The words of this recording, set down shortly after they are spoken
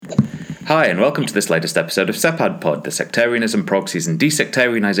Hi, and welcome to this latest episode of SEPAD Pod, the Sectarianism, Proxies and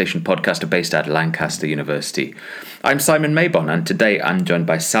Desectarianisation podcast based at Lancaster University. I'm Simon Maybon, and today I'm joined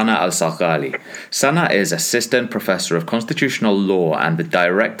by Sana Al-Sarghali. Sana is Assistant Professor of Constitutional Law and the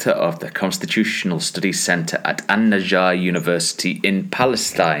Director of the Constitutional Studies Centre at An-Najah University in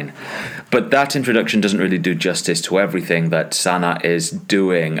Palestine. But that introduction doesn't really do justice to everything that Sana is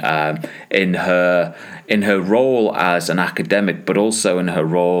doing in her role as an academic, but also in her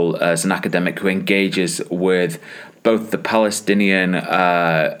role as an academic who engages with both the Palestinian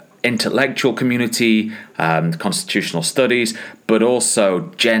intellectual community, constitutional studies, but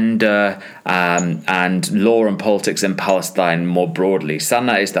also gender and law and politics in Palestine more broadly.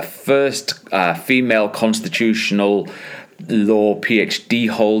 Sana is the first female constitutional law PhD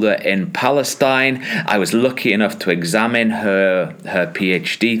holder in Palestine. I was lucky enough to examine her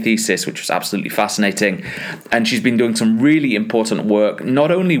PhD thesis, which was absolutely fascinating. And she's been doing some really important work, not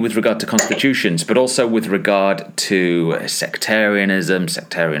only with regard to constitutions, but also with regard to sectarianism,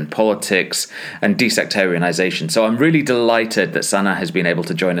 sectarian politics, and desectarianization. So I'm really delighted that Sana has been able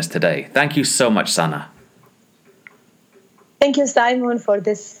to join us today. Thank you so much, Sana. Thank you, Simon, for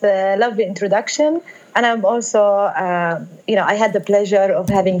this lovely introduction. And I'm also, I had the pleasure of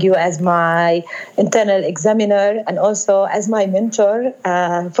having you as my internal examiner and also as my mentor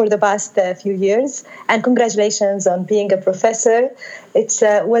for the past few years. And congratulations on being a professor. It's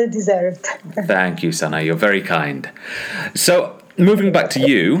well deserved. Thank you, Sana. You're very kind. So, moving back to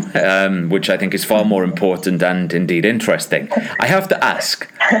you, which I think is far more important and indeed interesting, I have to ask,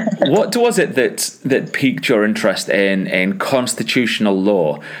 what was it that piqued your interest in constitutional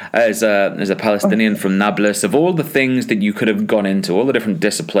law as a Palestinian from Nablus? Of all the things that you could have gone into, all the different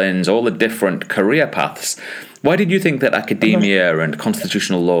disciplines, all the different career paths, why did you think that academia and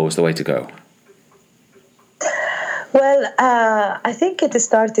constitutional law was the way to go? Well, I think it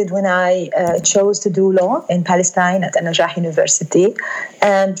started when I chose to do law in Palestine at An-Najah University.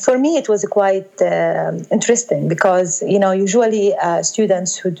 And for me, it was quite interesting because, usually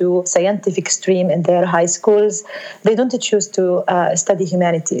students who do scientific stream in their high schools, they don't choose to study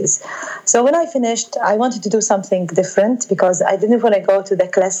humanities. So when I finished, I wanted to do something different because I didn't want to go to the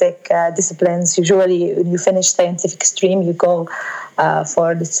classic disciplines. Usually, when you finish scientific stream, you go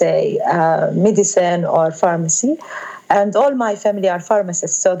for, let's say, medicine or pharmacy. And all my family are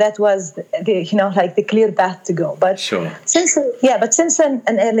pharmacists, so that was the clear path to go. But sure. Since an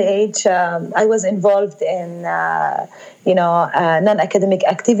early age, I was involved in non-academic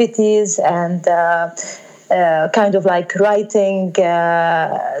activities and kind of like writing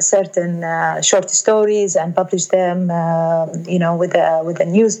certain short stories and publish them, with the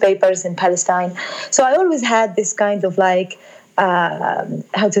newspapers in Palestine. So I always had this kind of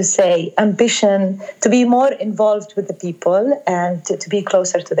ambition to be more involved with the people and to be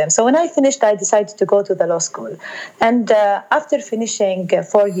closer to them. So when I finished, I decided to go to the law school. And after finishing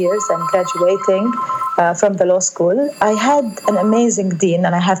 4 years and graduating from the law school, I had an amazing dean,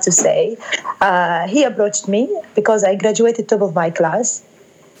 and I have to say, he approached me because I graduated top of my class.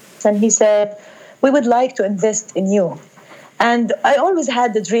 And he said, "We would like to invest in you." And I always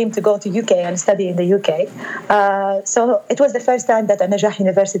had the dream to go to UK and study in the UK. So it was the first time that An-Najah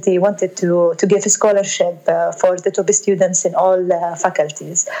University wanted to give a scholarship for the top students in all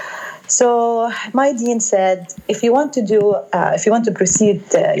faculties. So my dean said, if you want to proceed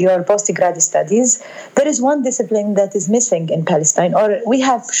your postgrad studies, there is one discipline that is missing in Palestine, or we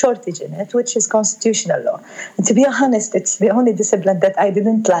have shortage in it, which is constitutional law. And to be honest, it's the only discipline that I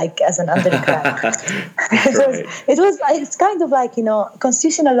didn't like as an undergrad. It's kind of like,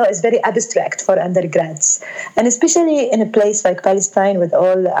 constitutional law is very abstract for undergrads. And especially in a place like Palestine with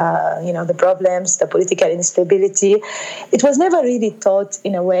all, the problems, the political instability, it was never really taught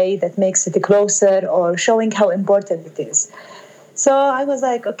in a way that makes it closer or showing how important it is. So I was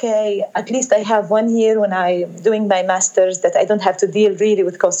like, okay, at least I have 1 year when I'm doing my master's that I don't have to deal really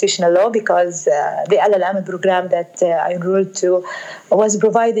with constitutional law because the LLM program that I enrolled to was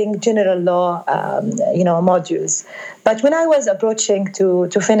providing general law, modules. But when I was approaching to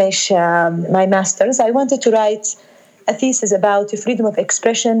finish my master's, I wanted to write a thesis about freedom of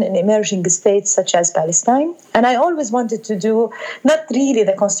expression in emerging states such as Palestine. And I always wanted to do not really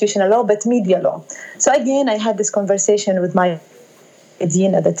the constitutional law, but media law. So again, I had this conversation with my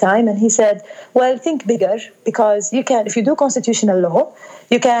dean at the time, and he said, well, think bigger, because you can, if you do constitutional law,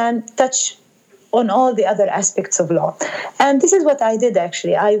 you can touch on all the other aspects of law. And this is what I did,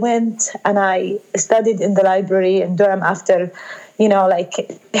 actually. I went and I studied in the library in Durham after like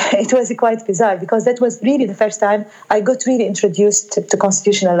it was quite bizarre, because that was really the first time I got really introduced to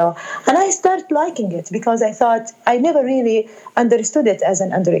constitutional law. And I started liking it because I thought I never really understood it as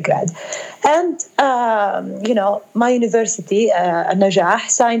an undergrad. And, my university, Najah,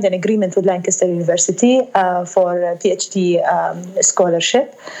 signed an agreement with Lancaster University for a PhD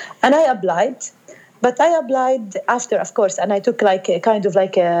scholarship. And I applied. But I applied after, of course, and I took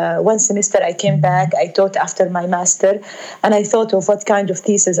one semester. I came back, I taught after my master, and I thought of what kind of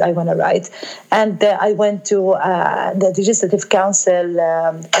thesis I want to write. And I went to the Legislative Council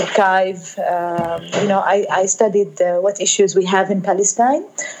archive. I studied what issues we have in Palestine.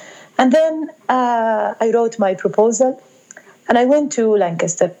 And then I wrote my proposal. And I went to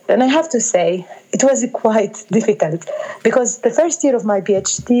Lancaster, and I have to say, it was quite difficult, because the first year of my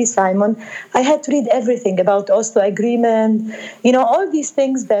PhD, Simon, I had to read everything about Oslo Agreement, all these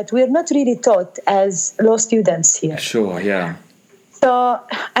things that we're not really taught as law students here. Sure, yeah. So,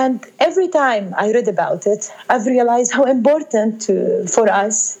 and every time I read about it, I've realized how important for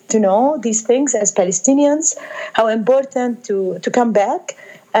us to know these things as Palestinians, how important to come back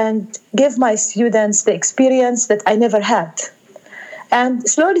and give my students the experience that I never had. And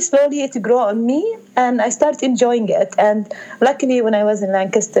slowly, it grew on me, and I started enjoying it. And luckily, when I was in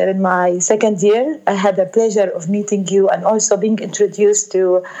Lancaster in my second year, I had the pleasure of meeting you and also being introduced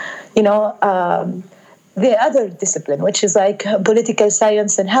to, the other discipline, which is like political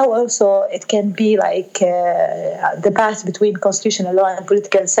science, and how also it can be like the path between constitutional law and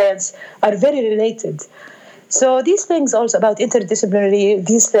political science are very related. So these things also about interdisciplinary,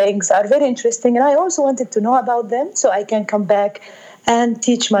 these things are very interesting, and I also wanted to know about them so I can come back and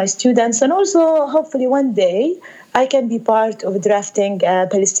teach my students, and also hopefully one day I can be part of drafting a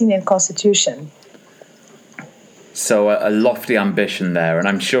Palestinian constitution. So a lofty ambition there, and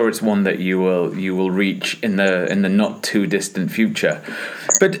I'm sure it's one that you will reach in the not too distant future.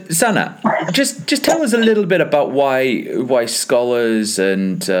 But Sana, just tell us a little bit about why scholars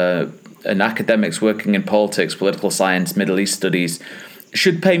and academics working in politics, political science, Middle East studies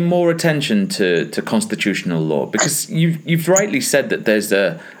should pay more attention to constitutional law, because you've rightly said that there's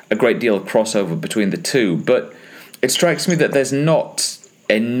a great deal of crossover between the two, but it strikes me that there's not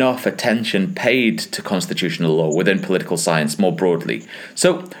enough attention paid to constitutional law within political science more broadly.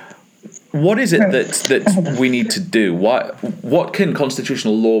 So what is it that we need to do? What can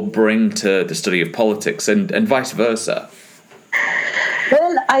constitutional law bring to the study of politics and vice versa?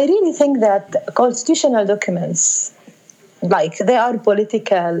 Well, I really think that constitutional documents, like they are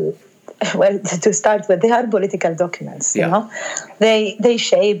political, well, to start with, they are political documents, They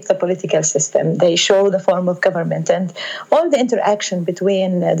shape the political system. They show the form of government and all the interaction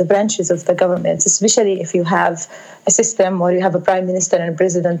between the branches of the government, especially if you have a system or you have a prime minister and a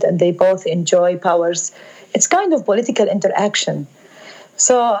president and they both enjoy powers. It's kind of political interaction.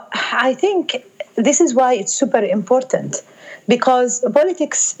 So I think this is why it's super important. Because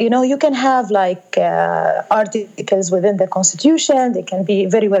politics, you can have like articles within the Constitution, they can be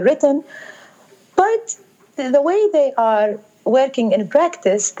very well written, but the way they are working in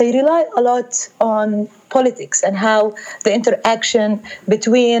practice, they rely a lot on politics and how the interaction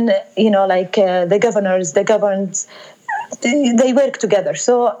between, the governors, the governed, they work together.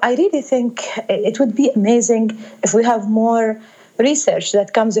 So I really think it would be amazing if we have more research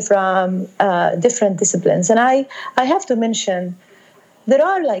that comes from different disciplines. And I have to mention, there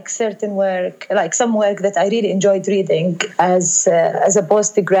are like certain work, like some work that I really enjoyed reading as a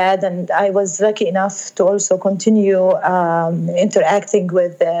post-grad, and I was lucky enough to also continue interacting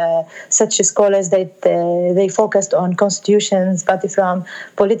with such scholars that they focused on constitutions, but from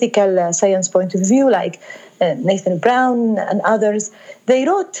political science point of view, like Nathan Brown and others. They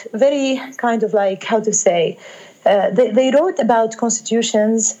wrote very kind of like, how to say, they wrote about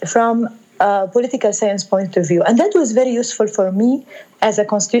constitutions from a political science point of view. And that was very useful for me as a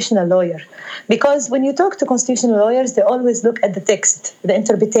constitutional lawyer. Because when you talk to constitutional lawyers, they always look at the text, the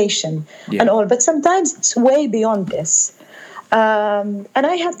interpretation and all. But sometimes it's way beyond this. And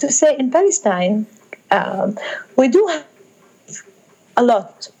I have to say, in Palestine, we do have a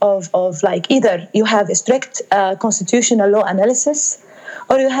lot of like, either you have a strict constitutional law analysis,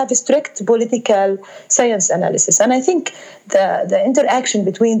 or you have a strict political science analysis. And I think the interaction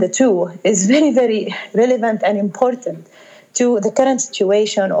between the two is very, very relevant and important to the current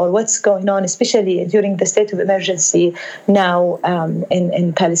situation or what's going on, especially during the state of emergency now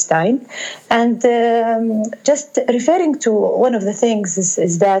in Palestine. And just referring to one of the things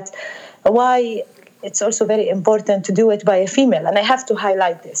is that why it's also very important to do it by a female. And I have to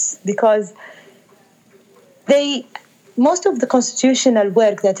highlight this because most of the constitutional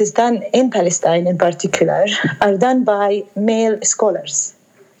work that is done in Palestine in particular are done by male scholars,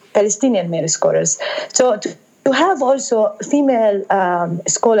 Palestinian male scholars. So to have also female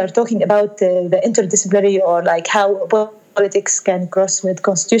scholar talking about the interdisciplinary or like how politics can cross with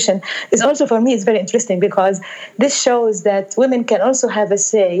constitution is also, for me, it's very interesting, because this shows that women can also have a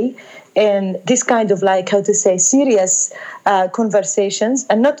say in this kind of like, how to say, serious conversations,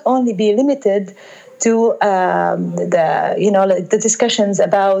 and not only be limited to the discussions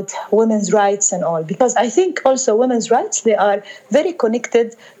about women's rights and all. Because I think also women's rights, they are very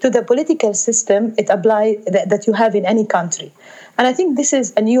connected to the political system that you have in any country. And I think this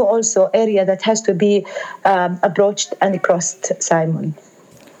is a new also area that has to be approached and crossed, Simon.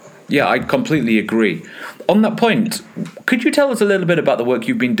 Yeah, I completely agree. On that point, could you tell us a little bit about the work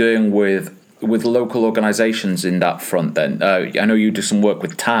you've been doing with local organisations in that front then? I know you do some work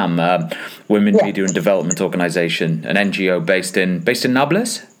with TAM, Women Media and Development Organisation, an NGO based in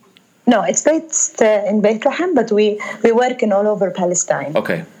Nablus? No, it's based in Bethlehem, but we work in all over Palestine.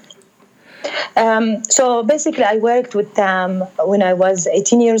 Okay. So basically, I worked with TAM when I was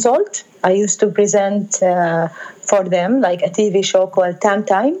 18 years old. I used to present for them like a TV show called TAM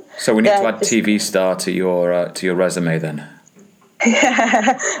Time. So we need to add TV star to your resume then.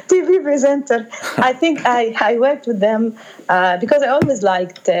 TV presenter. I think I worked with them because I always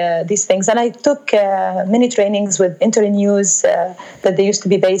liked these things, and I took many trainings with Internews that they used to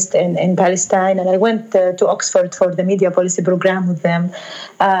be based in Palestine, and I went to Oxford for the media policy program with them.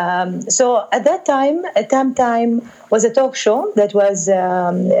 So at that time, TAM Time was a talk show that was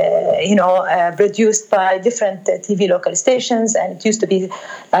produced by different TV local stations, and it used to be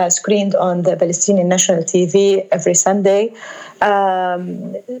screened on the Palestinian national TV every Sunday.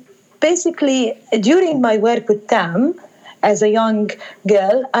 Basically, during my work with TAM, as a young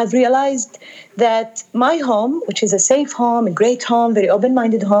girl, I've realized that my home, which is a safe home, a great home, very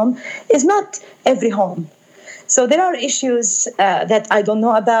open-minded home, is not every home. So there are issues that I don't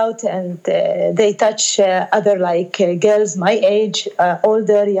know about, and they touch other girls my age,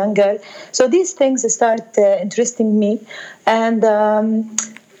 older, younger. So these things start interesting me, and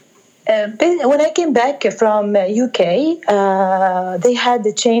when I came back from UK, they had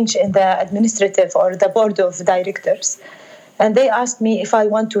a change in the administrative or the board of directors, and they asked me if I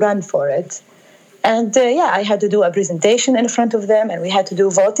want to run for it. And I had to do a presentation in front of them, and we had to do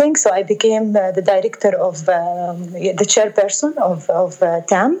voting. So I became the director of the chairperson of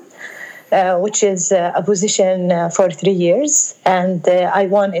TAM, which is a position for 3 years, and I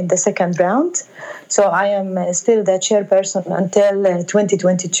won in the second round. So I am still the chairperson until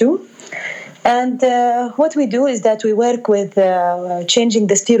 2022. And what we do is that we work with changing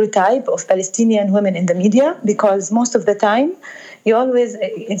the stereotype of Palestinian women in the media, because most of the time,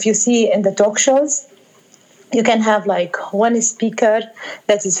 if you see in the talk shows, you can have one speaker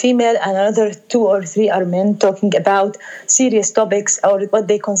that is female and another 2 or 3 are men talking about serious topics or what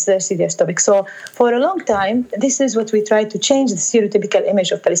they consider serious topics. So for a long time, this is what we try to change, the stereotypical image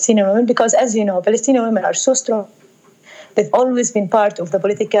of Palestinian women, because as you know, Palestinian women are so strong. They've always been part of the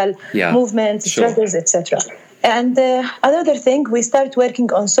political movements, struggles, etc. And another thing, we start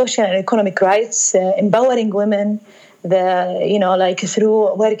working on social and economic rights, empowering women,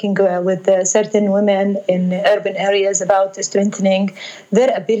 through working with certain women in urban areas about strengthening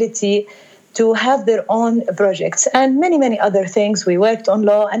their ability to have their own projects, and many, many other things. We worked on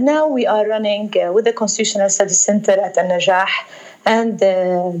law, and now we are running with the Constitutional Studies Center at Al-Najah and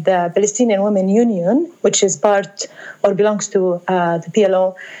the Palestinian Women Union, which is part or belongs to the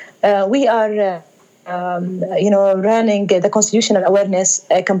PLO. We are running the constitutional awareness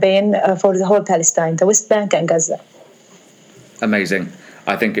campaign for the whole Palestine, the West Bank and Gaza. Amazing.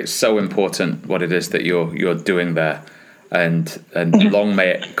 I think it's so important what it is that you're doing there, and long may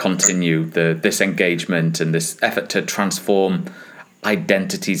it continue, this engagement and this effort to transform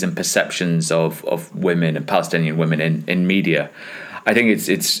identities and perceptions of women and Palestinian women in media. I think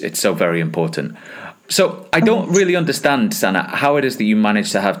it's so very important. So I don't really understand, Sana, how it is that you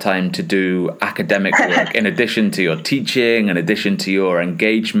manage to have time to do academic work in addition to your teaching, in addition to your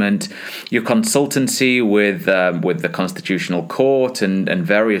engagement, your consultancy with the Constitutional Court and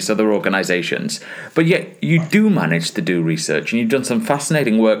various other organisations. But yet you do manage to do research, and you've done some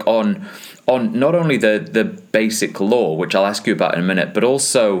fascinating work on not only the basic law, which I'll ask you about in a minute, but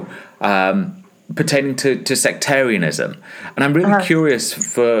also pertaining to sectarianism. And I'm really curious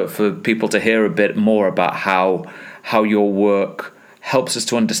for people to hear a bit more about how your work helps us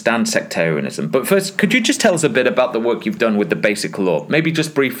to understand sectarianism. But first, could you just tell us a bit about the work you've done with the Basic Law? Maybe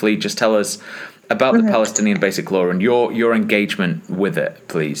just briefly, just tell us about the Palestinian Basic Law and your engagement with it,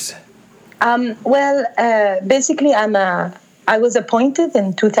 please. Basically, I was appointed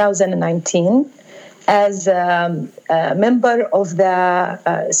in 2019 as a member of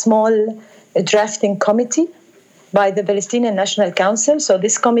the small drafting committee by the Palestinian National Council. So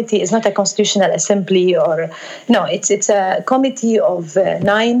this committee is not a constitutional assembly it's a committee of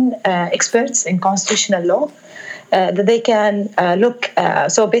 9 experts in constitutional law that they can look.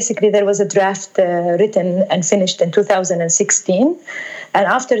 So basically there was a draft written and finished in 2016. And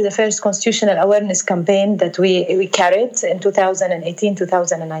after the first constitutional awareness campaign that we carried in 2018,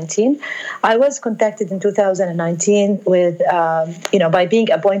 2019, I was contacted in 2019 with, by being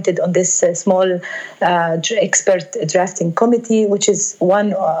appointed on this small expert drafting committee, which is one,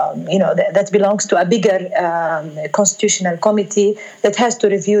 that belongs to a bigger constitutional committee that has to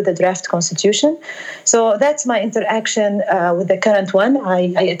review the draft constitution. So that's my interaction with the current one. I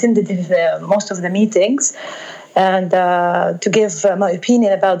attended most of the meetings. And to give my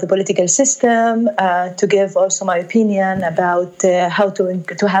opinion about the political system, to give also my opinion about how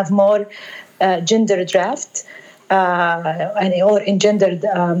to have more gender draft or engendered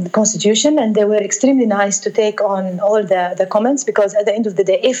constitution. And they were extremely nice to take on all the comments, because at the end of the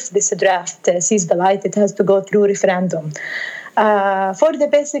day, if this draft sees the light, it has to go through referendum. For the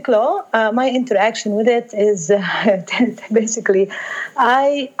basic law, my interaction with it is basically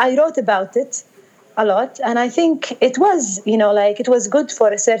I wrote about it a lot, and I think it was, it was good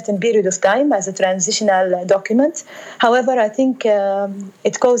for a certain period of time as a transitional document. However, I think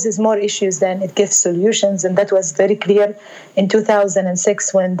it causes more issues than it gives solutions, and that was very clear in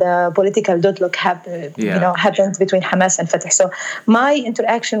 2006 when the political deadlock happened between Hamas and Fatah. So my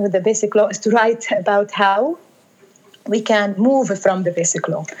interaction with the basic law is to write about how we can move from the basic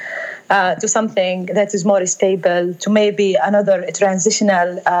law to something that is more stable, to maybe another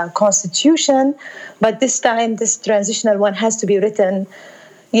transitional constitution. But this time, this transitional one has to be written,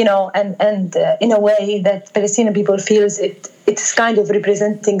 and in a way that Palestinian people feels it's kind of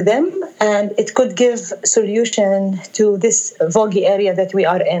representing them, and it could give solution to this foggy area that we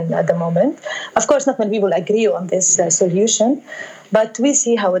are in at the moment. Of course, not many people agree on this solution, but we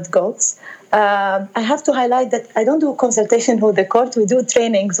see how it goes. I have to highlight that I don't do consultation with the court. We do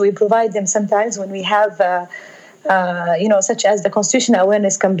trainings. We provide them sometimes when we have, such as the Constitutional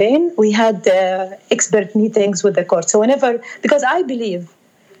Awareness Campaign. We had expert meetings with the court. So because I believe,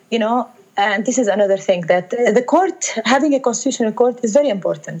 and this is another thing, that the court, having a constitutional court is very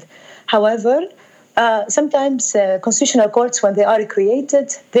important. However, sometimes constitutional courts, when they are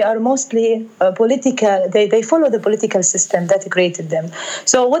created, they are mostly political. They follow the political system that created them.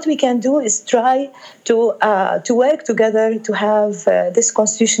 So what we can do is try to work together to have this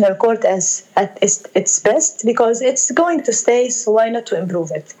constitutional court at its best, because it's going to stay. So why not to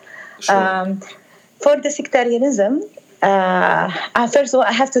improve it? Sure. For the sectarianism, first of all,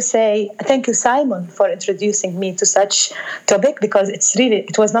 I have to say thank you, Simon, for introducing me to such topic, because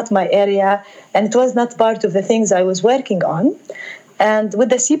it was not my area and it was not part of the things I was working on. And with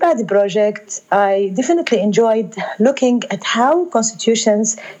the CPAD project, I definitely enjoyed looking at how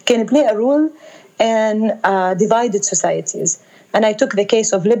constitutions can play a role in divided societies. And I took the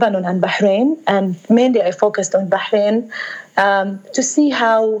case of Lebanon and Bahrain, and mainly I focused on Bahrain to see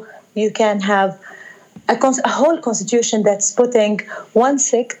how you can have a whole constitution that's putting one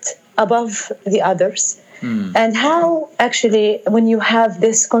sect above the others. And how actually when you have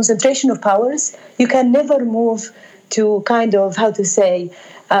this concentration of powers, you can never move to kind of,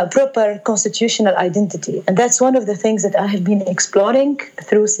 proper constitutional identity. And that's one of the things that I have been exploring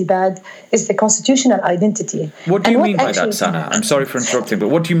through CPAD, is the constitutional identity. What do you mean by that, Sana? I'm sorry for interrupting, but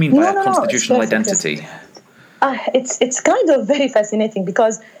what do you mean by a constitutional identity? It's kind of very fascinating,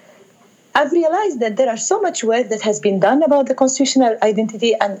 because I've realized that there are so much work that has been done about the constitutional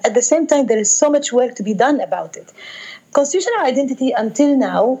identity, and at the same time, there is so much work to be done about it. Constitutional identity, until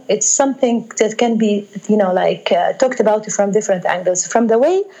now, it's something that can be, talked about from different angles. From the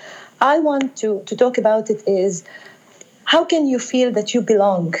way I want to talk about it is, how can you feel that you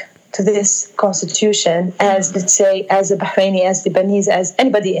belong to this constitution as, let's say, as a Bahraini, as Lebanese, as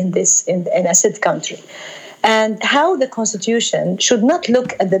anybody in a said country? And how the constitution should not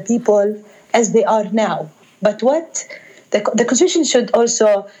look at the people as they are now, but what the constitution should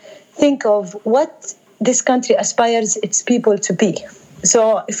also think of what this country aspires its people to be.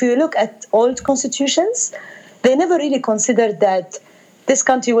 So if you look at old constitutions, they never really considered that this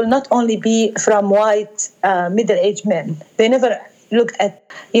country will not only be from white middle-aged men. They never looked at,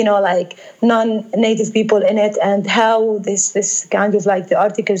 non-native people in it, and how this kind of the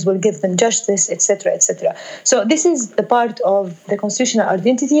articles will give them justice, etc., etc. So this is the part of the constitutional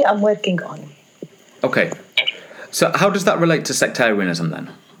identity I'm working on. Okay. So how does that relate to sectarianism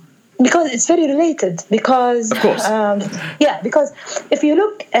then? Because it's very related. Because of course, because if you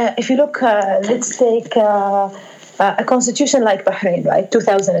look, let's take a constitution like Bahrain, right?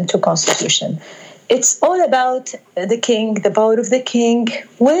 2002 constitution. It's all about the king, the power of the king.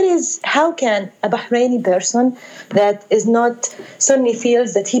 How can a Bahraini person that is not Sunni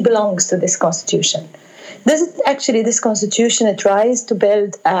feels that he belongs to this constitution? This constitution tries to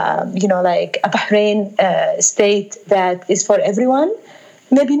build, like a Bahrain state that is for everyone?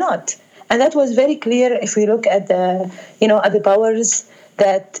 Maybe not. And that was very clear if we look at the powers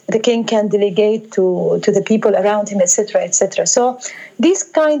that the king can delegate to the people around him, etc., etc. So these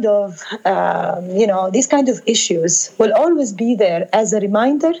kind of issues will always be there as a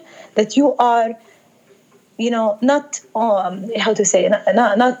reminder that you are, not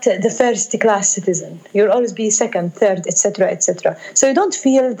not the first class citizen. You'll always be second, third, etc., etc. So you don't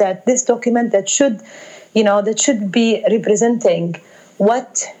feel that this document that should be representing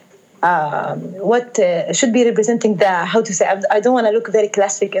what should be representing I don't want to look very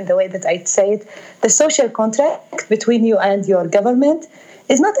classic in the way that I'd say it. The social contract between you and your government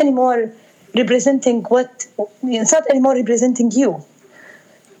is not anymore representing you.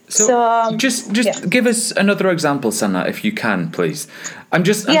 So just give us another example, Sana, if you can, please. I'm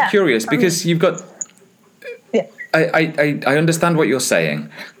curious because you've got. Yeah. I understand what you're saying,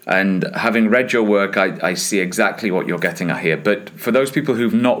 and having read your work, I see exactly what you're getting at here. But for those people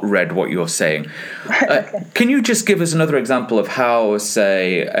who've not read what you're saying, can you just give us another example of how,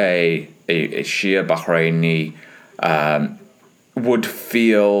 say, a Shia Bahraini would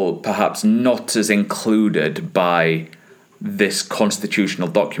feel perhaps not as included by this constitutional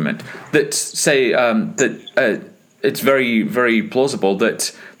document? That say it's very, very plausible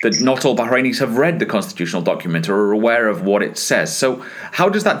that not all Bahrainis have read the constitutional document or are aware of what it says. So how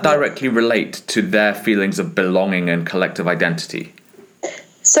does that directly relate to their feelings of belonging and collective identity?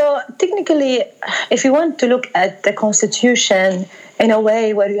 So technically, if you want to look at the constitution in a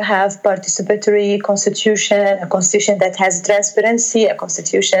way where you have participatory constitution, a constitution that has transparency, a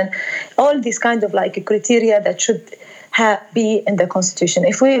constitution, all these kind of criteria that should be in the constitution.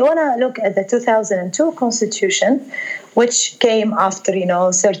 If we want to look at the 2002 constitution, which came after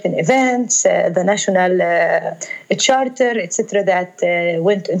certain events, the national charter, etc., that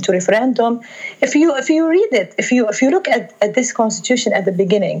went into referendum. If you read it, if you look at this constitution at the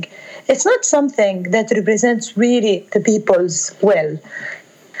beginning, it's not something that represents really the people's will,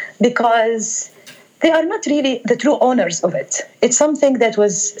 because they are not really the true owners of it. It's something that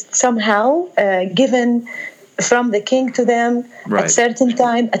was somehow given from the king to them at certain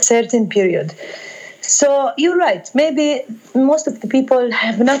time, at certain period. So you're right. Maybe most of the people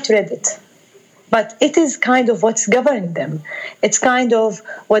have not read it, but it is kind of what's governing them. It's kind of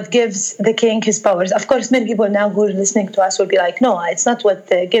what gives the king his powers. Of course, many people now who are listening to us will be like, no, it's not what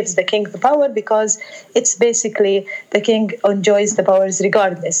gives the king the power, because it's basically the king enjoys the powers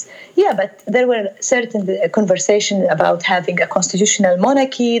regardless. Yeah, but there were certain conversations about having a constitutional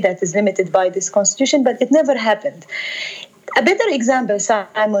monarchy that is limited by this constitution, but it never happened. A better example,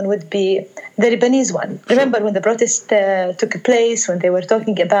 Simon, would be the Lebanese one. Remember when the protest took place, when they were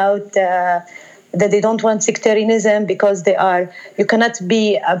talking about that they don't want sectarianism because you cannot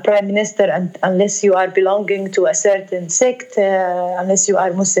be a prime minister unless you are belonging to a certain sect, unless you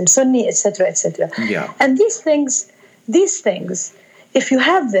are Muslim Sunni, etc., etc. Yeah. And these things, if you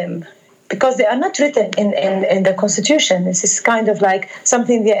have them, because they are not written in the constitution, this is kind of like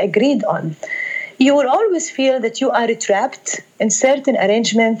something they agreed on, you will always feel that you are trapped in certain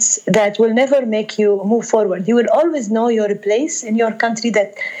arrangements that will never make you move forward. You will always know your place in your country,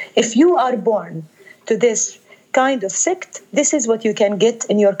 that if you are born to this kind of sect, this is what you can get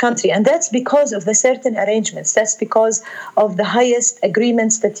in your country. And that's because of the certain arrangements. That's because of the highest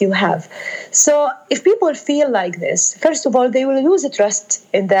agreements that you have. So if people feel like this, first of all, they will lose trust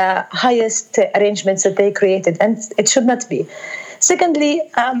in the highest arrangements that they created, and it should not be. Secondly,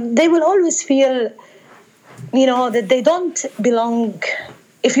 they will always feel, that they don't belong.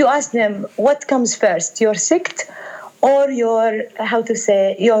 If you ask them what comes first, your sect or your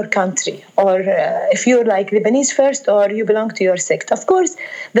country, or if you're like Lebanese first or you belong to your sect. Of course,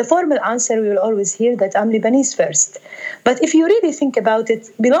 the formal answer we will always hear that I'm Lebanese first. But if you really think about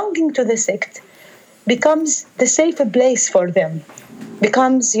it, belonging to the sect becomes the safer place for them.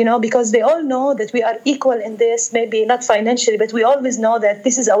 Because they all know that we are equal in this, maybe not financially, but we always know that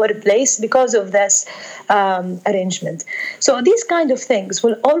this is our place because of this arrangement. So these kind of things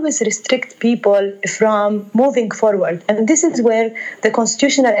will always restrict people from moving forward. And this is where the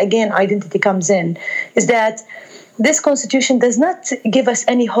constitutional, again, identity comes in, is that this constitution does not give us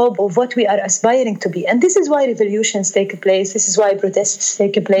any hope of what we are aspiring to be. And this is why revolutions take place. This is why protests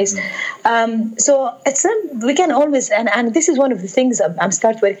take place. So we can always, and this is one of the things I'm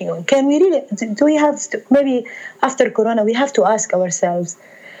start working on. Can we really, do we have to, maybe after Corona, we have to ask ourselves,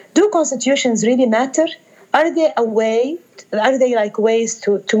 do constitutions really matter? Are they a way, are they like ways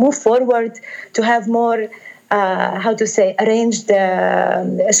to move forward, to have more arranged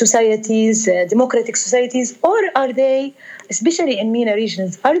societies, democratic societies, or are they, especially in MENA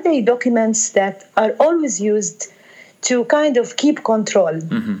regions, are they documents that are always used to kind of keep control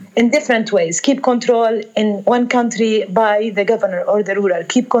in different ways? Keep control in one country by the governor or the ruler,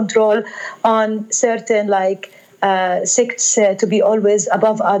 keep control on certain sects to be always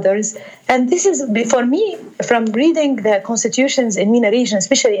above others. And this is, for me, from reading the constitutions in MENA region,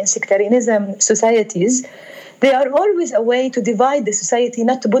 especially in sectarianism societies, they are always a way to divide the society,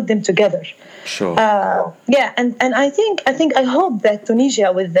 not to put them together. Sure. And I hope that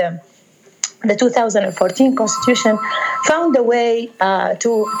Tunisia, with the 2014 constitution, found a way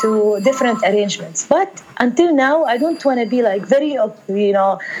to different arrangements. But until now, I don't want to be very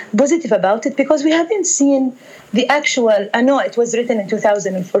positive about it, because we haven't seen the actual. I know it was written in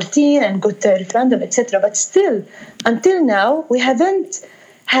 2014 and got a referendum, etc. But still, until now, we haven't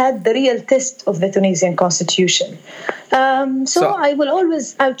had the real test of the Tunisian constitution. So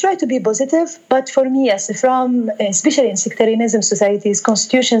I'll try to be positive, but for me, yes, especially in sectarianism societies,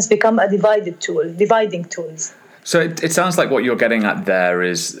 constitutions become a dividing tools. So it sounds like what you're getting at there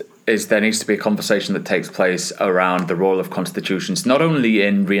is there needs to be a conversation that takes place around the role of constitutions, not only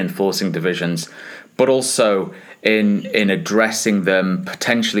in reinforcing divisions, but also in addressing them,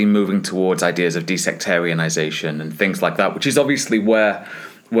 potentially moving towards ideas of desectarianization and things like that, which is obviously where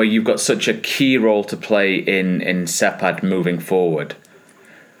you've got such a key role to play in CEPAD moving forward.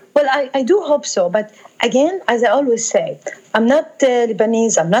 Well, I do hope so. But again, as I always say, I'm not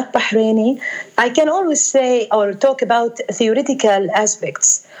Lebanese, I'm not Bahraini. I can always say or talk about theoretical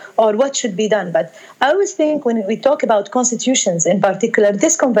aspects or what should be done. But I always think when we talk about constitutions in particular,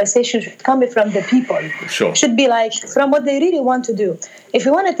 this conversation should come from the people. Sure. Should be from what they really want to do. If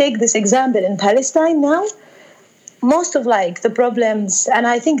we want to take this example in Palestine now, most of the problems, and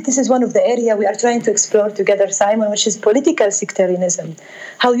I think this is one of the area we are trying to explore together, Simon, which is political sectarianism.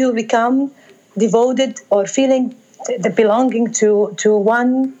 How you become devoted or feeling the belonging to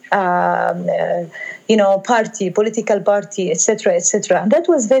one party, political party, etc., etc. And that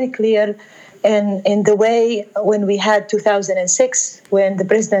was very clear in the way when we had 2006, when the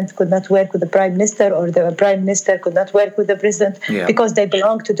president could not work with the prime minister, or the prime minister could not work with the president because they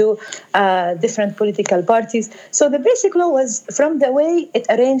belonged to two different political parties. So the basic law was from the way it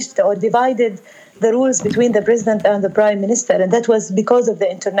arranged or divided the rules between the president and the prime minister, and that was because of the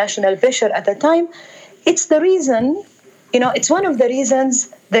international pressure at the time. It's the reason, it's one of the reasons,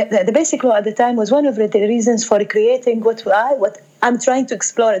 the basic law at the time was one of the reasons for creating what I'm trying to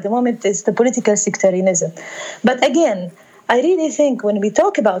explore at the moment is the political sectarianism. But again, I really think when we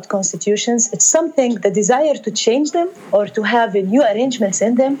talk about constitutions, it's something, the desire to change them or to have new arrangements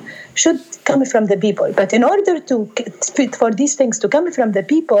in them should come from the people. But in order for these things to come from the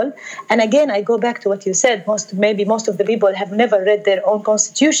people, and again, I go back to what you said, most of the people have never read their own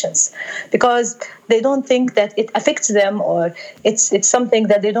constitutions because they don't think that it affects them or it's something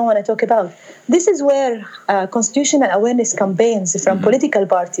that they don't want to talk about. This is where constitutional awareness campaigns from political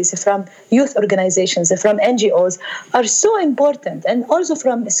parties, from youth organizations, from NGOs are so important, and also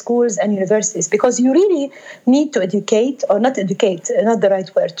from schools and universities, because you really need to educate, or not educate, not the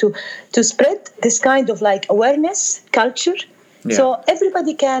right word, to spread this kind of awareness culture, so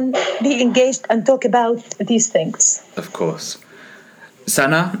everybody can be engaged and talk about these things. Of course.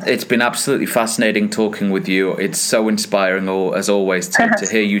 Sana, it's been absolutely fascinating talking with you. It's so inspiring, as always, to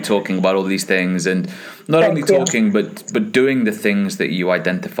hear you talking about all these things, and not only talking, but doing the things that you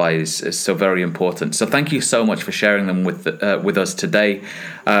identify as so very important. So thank you so much for sharing them with us today.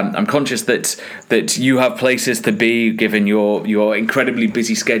 I'm conscious that you have places to be, given your incredibly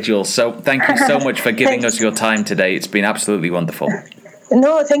busy schedule. So thank you so much for giving us your time today. It's been absolutely wonderful.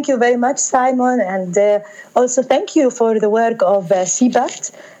 No, thank you very much, Simon, and also thank you for the work of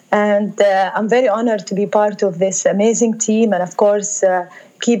CEPAD. And I'm very honored to be part of this amazing team, and of course,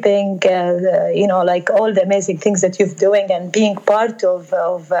 keeping all the amazing things that you're doing and being part of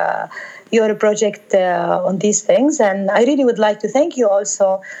your project on these things. And I really would like to thank you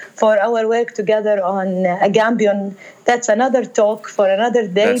also for our work together on Agamben. That's another talk for another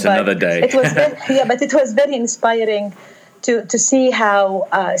day. Another day. It was but it was very inspiring to see how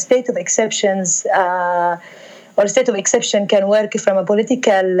state of exceptions or state of exception can work from a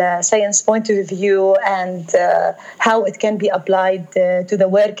political science point of view, and how it can be applied to the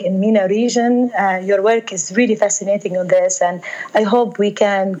work in MENA region. Your work is really fascinating on this, and I hope we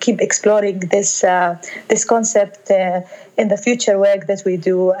can keep exploring this concept in the future work that we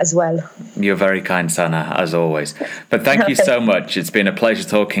do as well. You're very kind, Sana, as always. But thank you so much. It's been a pleasure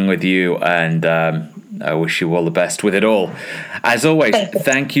talking with you, and I wish you all the best with it all. As always,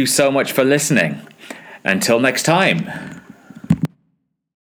 thank you so much for listening. Until next time.